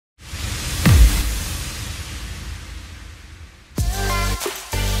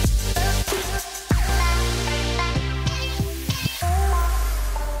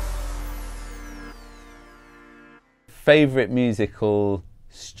favourite musical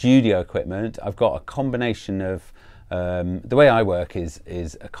studio equipment, I've got a combination of, the way I work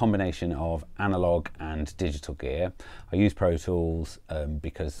is a combination of analog and digital gear. I use Pro Tools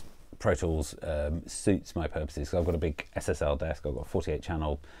because Pro Tools suits my purposes. So I've got a big SSL desk. I've got a 48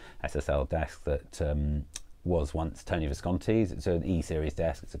 channel SSL desk that was once Tony Visconti's. It's an E-series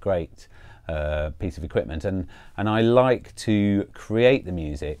desk. It's a great piece of equipment, and I like to create the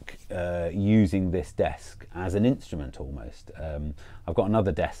music using this desk as an instrument almost. I've got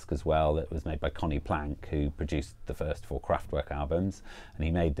another desk as well that was made by Connie Plank, who produced the first 4 Kraftwerk albums, and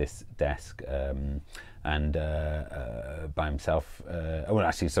he made this desk and by himself, well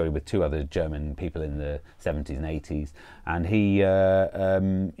actually sorry, with 2 other German people in the 70s and 80s, and he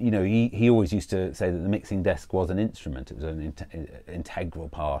you know, he always used to say that the mixing desk was an instrument. It was an integral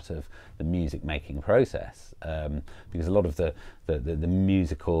part of the music making process, because a lot of the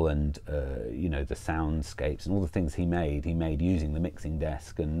musical and you know, the soundscapes and all the things he made using the mixing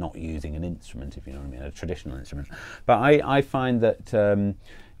desk and not using an instrument, if you know what I mean, a traditional instrument. But I find that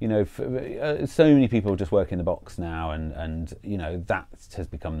you know, so many people just work in the box now, and you know, that has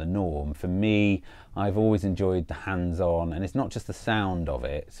become the norm. For me, I've always enjoyed the hands-on, and it's not just the sound of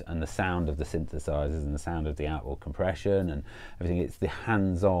it and the sound of the synthesizers and the sound of the outward compression and everything. It's the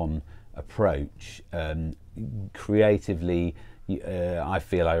hands-on approach. Creatively, I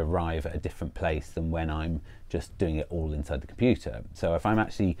feel I arrive at a different place than when I'm just doing it all inside the computer. So if I'm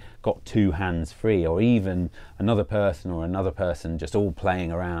actually got 2 hands free, or even another person just all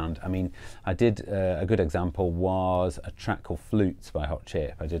playing around. I mean, I did a good example was a track called Flutes by Hot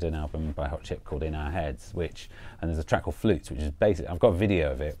Chip. I did an album by Hot Chip called In Our Heads, and there's a track called Flutes, which is basically, I've got a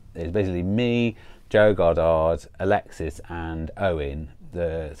video of it. It's basically me, Joe Goddard, Alexis and Owen,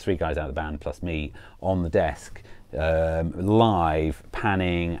 the 3 guys out of the band plus me, on the desk, live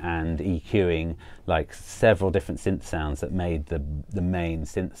panning and EQing like several different synth sounds that made the main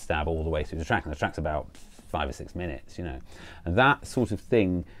synth stab all the way through the track, and the track's about 5 or 6 minutes, you know. And that sort of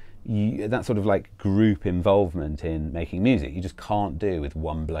thing, that sort of like group involvement in making music, you just can't do with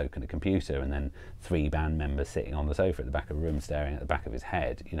one bloke and a computer and then 3 band members sitting on the sofa at the back of a room staring at the back of his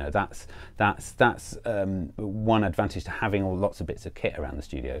head. You know, that's one advantage to having lots of bits of kit around the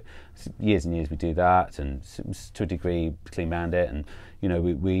studio. Years and years we do that, and to a degree Clean Bandit, and you know,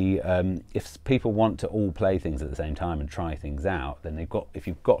 we if people want to all play things at the same time and try things out, then if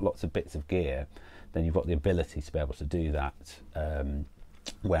you've got lots of bits of gear, then you've got the ability to be able to do that.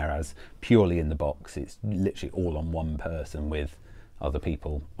 Whereas purely in the box, it's literally all on one person with other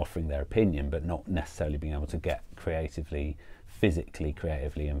people offering their opinion, but not necessarily being able to get physically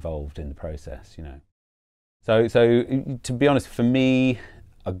creatively involved in the process, you know. So to be honest, for me,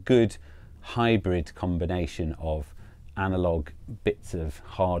 a good hybrid combination of analog bits of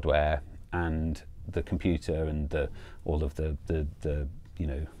hardware and the computer and all of the you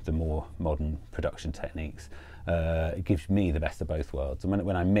know, the more modern production techniques, it gives me the best of both worlds. And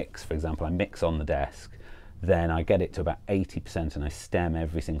when I mix, for example, I mix on the desk, then I get it to about 80% and I stem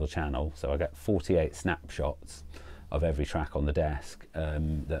every single channel. So I get 48 snapshots of every track on the desk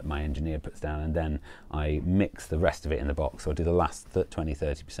that my engineer puts down, and then I mix the rest of it in the box. So I do the last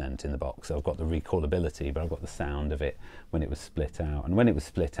 20-30% in the box. So I've got the recallability, but I've got the sound of it when it was split out. And when it was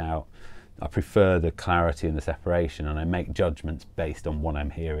split out, I prefer the clarity and the separation, and I make judgments based on what I'm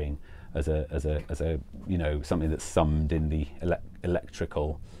hearing as a you know, something that's summed in the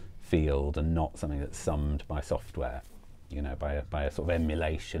electrical field and not something that's summed by software, you know, by a sort of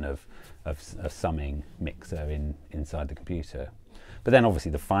emulation of a summing mixer inside the computer. But then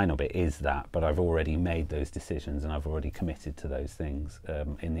obviously the final bit is that, but I've already made those decisions and I've already committed to those things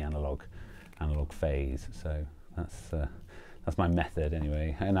in the analog phase. So that's my method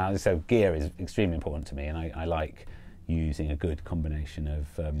anyway. And so gear is extremely important to me, and I like using a good combination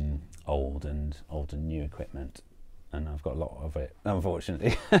of old and new equipment, and I've got a lot of it,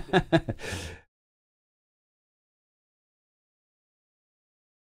 unfortunately.